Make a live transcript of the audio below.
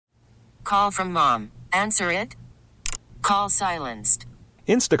Call from mom. Answer it. Call silenced.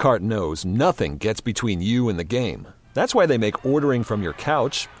 Instacart knows nothing gets between you and the game. That's why they make ordering from your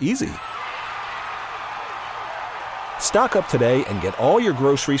couch easy. Stock up today and get all your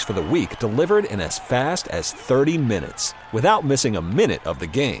groceries for the week delivered in as fast as 30 minutes without missing a minute of the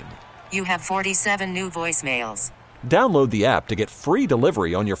game. You have 47 new voicemails. Download the app to get free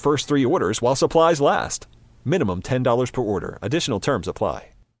delivery on your first 3 orders while supplies last. Minimum $10 per order. Additional terms apply.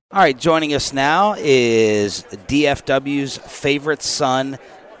 All right, joining us now is DFW's favorite son,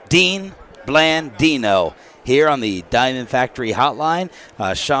 Dean Blandino, here on the Diamond Factory Hotline.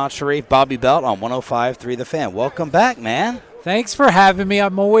 Shan Shariff, Bobby Belt on 105.3 The Fan. Welcome back, man. Thanks for having me. I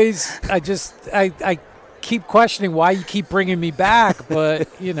keep questioning why you keep bringing me back, but,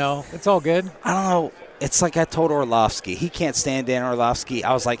 it's all good. I don't know. It's like I told Orlovsky. He can't stand Dan Orlovsky.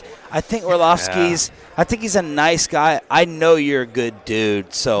 I was like, I think I think he's a nice guy. I know you're a good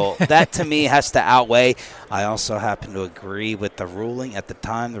dude. So that to me has to outweigh. I also happen to agree with the ruling at the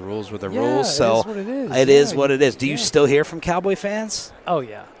time. The rules were the rules. So it is what it is. Do you still hear from Cowboy fans? Oh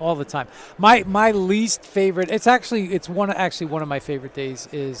yeah, all the time. My least favorite. It's one of my favorite days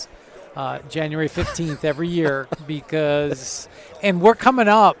is January 15th every year because, and we're coming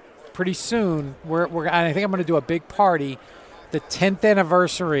up pretty soon. I think I'm going to do a big party, the 10th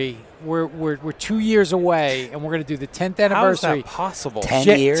anniversary. We're 2 years away, and we're going to do the 10th anniversary. How is that possible?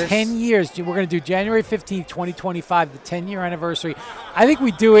 10 years? 10 years. We're going to do January 15th, 2025, the 10-year anniversary. I think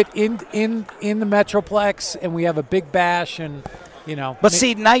we do it in the Metroplex, and we have a big bash, and But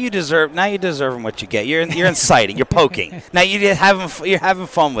see, now you deserve what you get. You're inciting. You're poking. Now you're having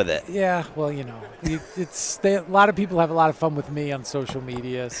fun with it. Yeah, well, a lot of people have a lot of fun with me on social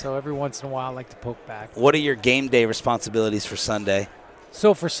media, so every once in a while I like to poke back. What are your game day responsibilities for Sunday?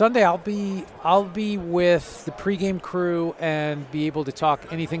 So for Sunday, I'll be with the pregame crew and be able to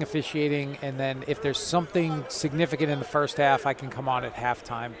talk anything officiating, and then if there's something significant in the first half, I can come on at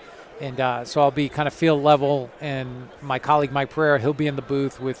halftime. And so I'll be kind of field level, and my colleague Mike Pereira, he'll be in the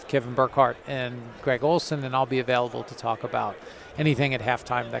booth with Kevin Burkhardt and Greg Olson, and I'll be available to talk about anything at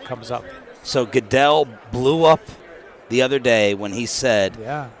halftime that comes up. So Goodell blew up the other day when he said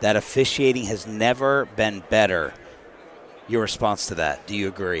that officiating has never been better. Your response to that, do you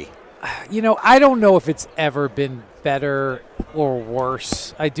agree? I don't know if it's ever been better or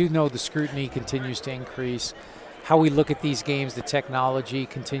worse. I do know the scrutiny continues to increase. How we look at these games, the technology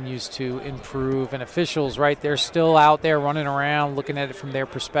continues to improve, and officials, right, they're still out there running around looking at it from their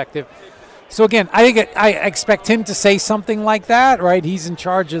perspective. So again, I expect him to say something like that, right? He's in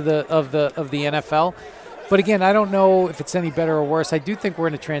charge of the NFL. But again, I don't know if it's any better or worse. I do think we're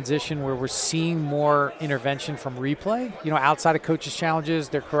in a transition where we're seeing more intervention from replay. Outside of coaches' challenges,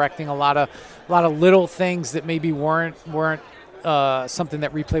 they're correcting a lot of little things that maybe weren't something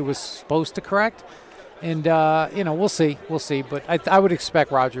that replay was supposed to correct. And, we'll see. But I would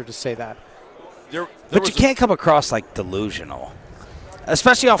expect Roger to say that. But you can't come across like delusional,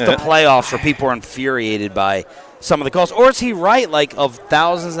 especially off the playoffs where people are infuriated by some of the calls. Or is he right, like, of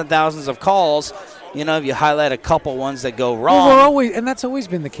thousands and thousands of calls, if you highlight a couple ones that go wrong? Well, and that's always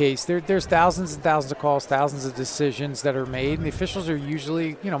been the case. There's thousands and thousands of calls, thousands of decisions that are made, and the officials are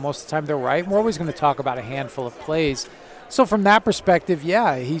usually, most of the time they're right. We're always going to talk about a handful of plays. So from that perspective,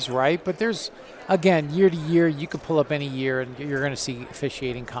 yeah, he's right. But there's, again, year to year, you could pull up any year and you're going to see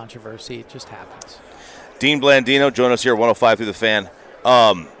officiating controversy. It just happens. Dean Blandino, join us here at 105 through the Fan.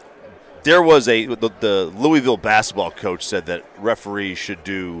 There was the Louisville basketball coach said that referees should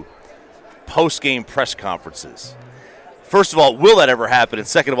do post-game press conferences. First of all, will that ever happen? And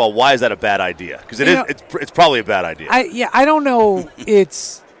second of all, why is that a bad idea? Because it's probably a bad idea. I don't know.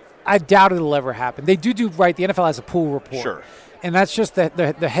 I doubt it'll ever happen. They do right. The NFL has a pool report. Sure. And that's just the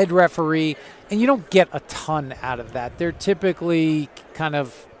head referee, and you don't get a ton out of that. They're typically kind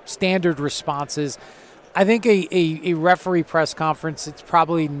of standard responses. I think a referee press conference, it's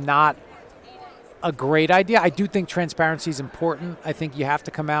probably not a great idea. I do think transparency is important. I think you have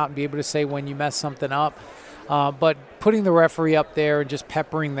to come out and be able to say when you mess something up. But putting the referee up there and just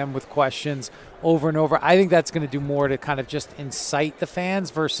peppering them with questions over and over, I think that's going to do more to kind of just incite the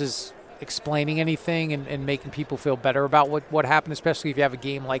fans versus explaining anything and making people feel better about what happened, especially if you have a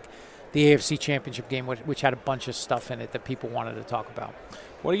game like the AFC Championship game, which had a bunch of stuff in it that people wanted to talk about.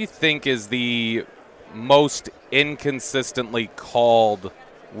 What do you think is the most inconsistently called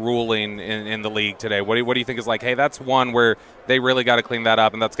ruling in the league today? What do you think is like, hey, that's one where they really got to clean that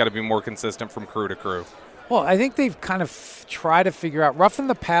up, and that's got to be more consistent from crew to crew? Well, I think they've kind of tried to figure out roughing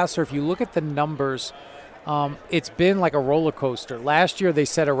the passer. If you look at the numbers, It's been like a roller coaster. Last year they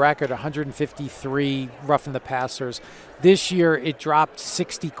set a record, 153 roughing the passers. This year it dropped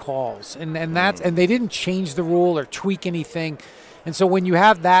 60 calls, and they didn't change the rule or tweak anything. And so when you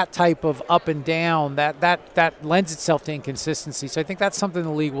have that type of up and down, that lends itself to inconsistency. So I think that's something the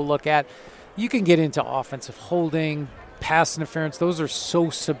league will look at. You can get into offensive holding, pass interference. Those are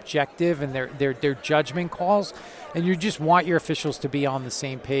so subjective, and they're judgment calls, and you just want your officials to be on the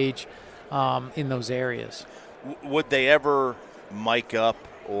same page in those areas. Would they ever mic up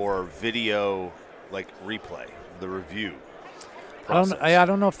or video like replay the review process? I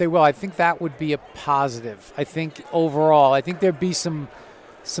don't know if they will. I think that would be a positive. I think overall, I think there'd be some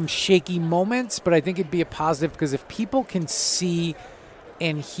shaky moments, but I think it'd be a positive because if people can see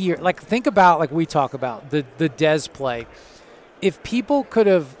and hear, like think about like we talk about the Dez play. If people could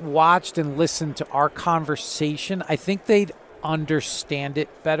have watched and listened to our conversation, I think they'd understand it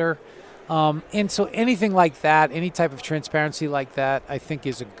better. And so anything like that, any type of transparency like that, I think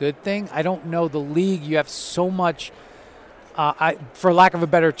is a good thing. I don't know the league. You have so much, for lack of a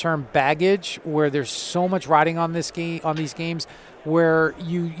better term, baggage, where there's so much riding on this game, on these games, where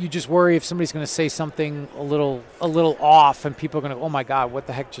you just worry if somebody's going to say something a little off, and people are going to, oh my God, what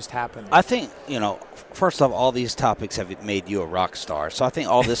the heck just happened? I think, first off, all these topics have made you a rock star. So I think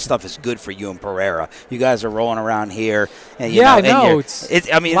all this stuff is good for you and Pereira. You guys are rolling around here. And, I know.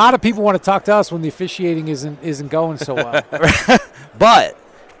 A lot of people want to talk to us when the officiating isn't going so well. But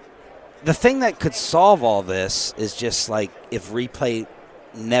the thing that could solve all this is just like if replay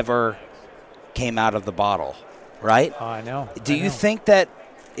never came out of the bottle, right? Oh, I know. Do you think that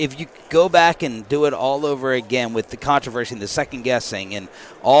if you go back and do it all over again with the controversy and the second guessing and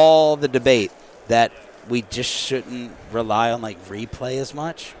all the debate, that we just shouldn't rely on like replay as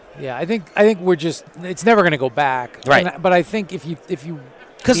much? Yeah, I think we're just, it's never going to go back. Right. But I think if you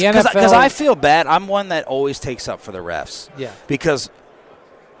because I feel bad. I'm one that always takes up for the refs. Yeah. Because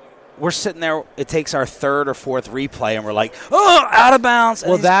we're sitting there, it takes our third or fourth replay, and we're like, oh, out of bounds.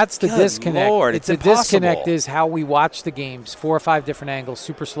 Well, that's the disconnect. Lord, it's the disconnect is how we watch the games, 4 or 5 different angles,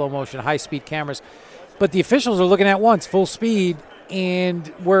 super slow motion, high-speed cameras. But the officials are looking at once, full speed,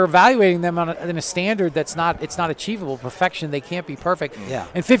 and we're evaluating them in a standard that's not achievable. Perfection, they can't be perfect. Yeah.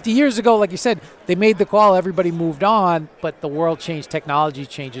 And 50 years ago, like you said, they made the call, everybody moved on, but the world changed, technology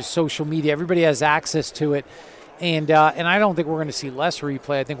changes, social media, everybody has access to it. And I don't think we're going to see less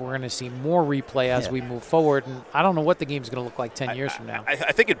replay. I think we're going to see more replay as we move forward. And I don't know what the game's going to look like 10 years from now. I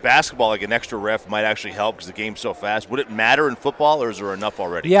think in basketball, like an extra ref might actually help because the game's so fast. Would it matter in football, or is there enough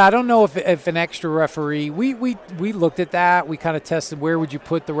already? Yeah, I don't know if an extra referee. We looked at that. We kind of tested where would you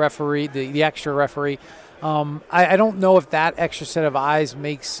put the referee, the extra referee. I don't know if that extra set of eyes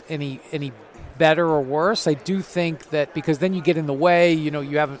makes any better or worse. I do think that because then you get in the way,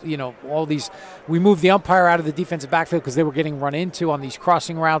 you have, all these, we move the umpire out of the defensive backfield because they were getting run into on these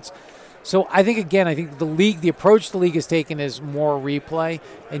crossing routes. So I think the approach the league has taken is more replay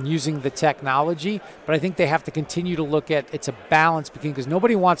and using the technology, but I think they have to continue to look at, it's a balance because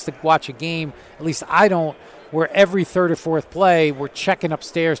nobody wants to watch a game, at least I don't, where every third or fourth play we're checking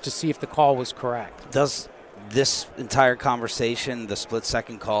upstairs to see if the call was correct. Does this entire conversation, the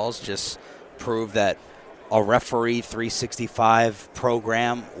split-second calls, just prove that a referee 365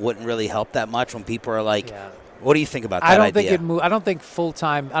 program wouldn't really help that much when people are like, what do you think about that idea? I don't think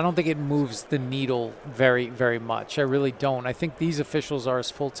full-time, I don't think it moves the needle very, very much. I really don't. I think these officials are as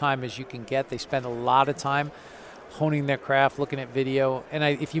full-time as you can get. They spend a lot of time honing their craft, looking at video. And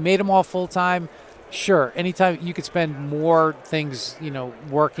if you made them all full-time, sure, anytime you could spend more things,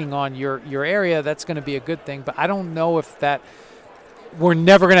 working on your area, that's going to be a good thing. But I don't know if that – we're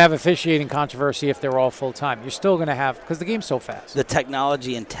never going to have officiating controversy if they're all full-time. You're still going to have – because the game's so fast. The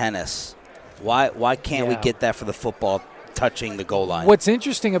technology in tennis, why can't we get that for the football touching the goal line? What's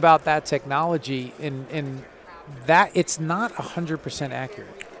interesting about that technology in that it's not 100% accurate.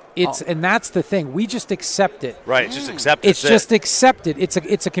 And that's the thing. We just accept it. Right, it's just accepted. It's just accepted.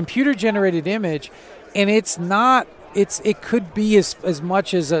 It's a computer-generated image, and it's not – it could be as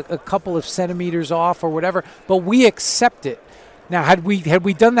much as a couple of centimeters off or whatever, but we accept it. Now, had we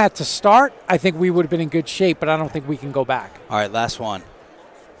done that to start, I think we would have been in good shape, but I don't think we can go back. All right, last one.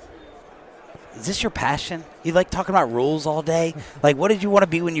 Is this your passion? You like talking about rules all day? Like, what did you want to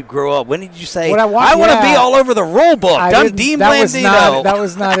be when you grew up? When did you say, I want to be all over the rule book? Dean Blandino. That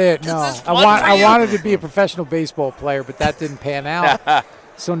was not it, no. I wanted to be a professional baseball player, but that didn't pan out.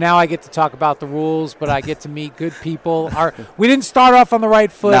 So now I get to talk about the rules, but I get to meet good people. We didn't start off on the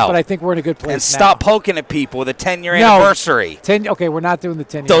right foot, but I think we're in a good place And stop poking at people with a 10-year anniversary. Okay, we're not doing the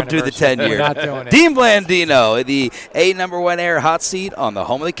 10-year Don't do the 10-year. We're not doing it. Dean Blandino, the #1 air hot seat on the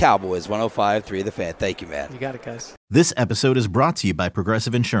home of the Cowboys, 105.3 The Fan. Thank you, man. You got it, guys. This episode is brought to you by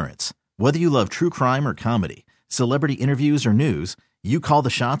Progressive Insurance. Whether you love true crime or comedy, celebrity interviews or news, you call the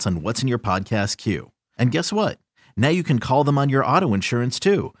shots on what's in your podcast queue. And guess what? Now you can call them on your auto insurance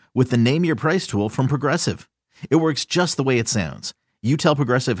too with the Name Your Price tool from Progressive. It works just the way it sounds. You tell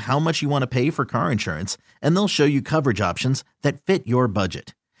Progressive how much you want to pay for car insurance, and they'll show you coverage options that fit your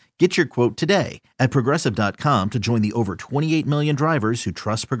budget. Get your quote today at Progressive.com to join the over 28 million drivers who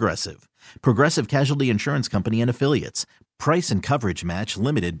trust Progressive. Progressive Casualty Insurance Company and Affiliates. Price and coverage match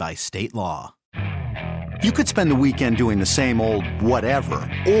limited by state law. You could spend the weekend doing the same old whatever,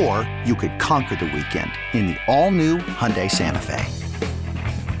 or you could conquer the weekend in the all-new Hyundai Santa Fe.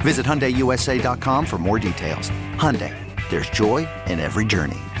 Visit HyundaiUSA.com for more details. Hyundai, there's joy in every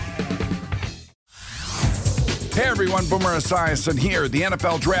journey. Hey everyone, Boomer Esiason here. The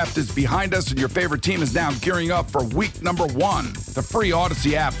NFL Draft is behind us and your favorite team is now gearing up for week number 1. The free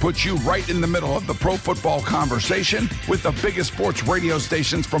Odyssey app puts you right in the middle of the pro football conversation with the biggest sports radio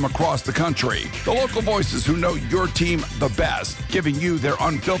stations from across the country. The local voices who know your team the best, giving you their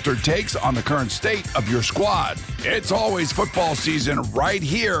unfiltered takes on the current state of your squad. It's always football season right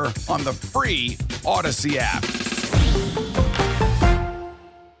here on the free Odyssey app.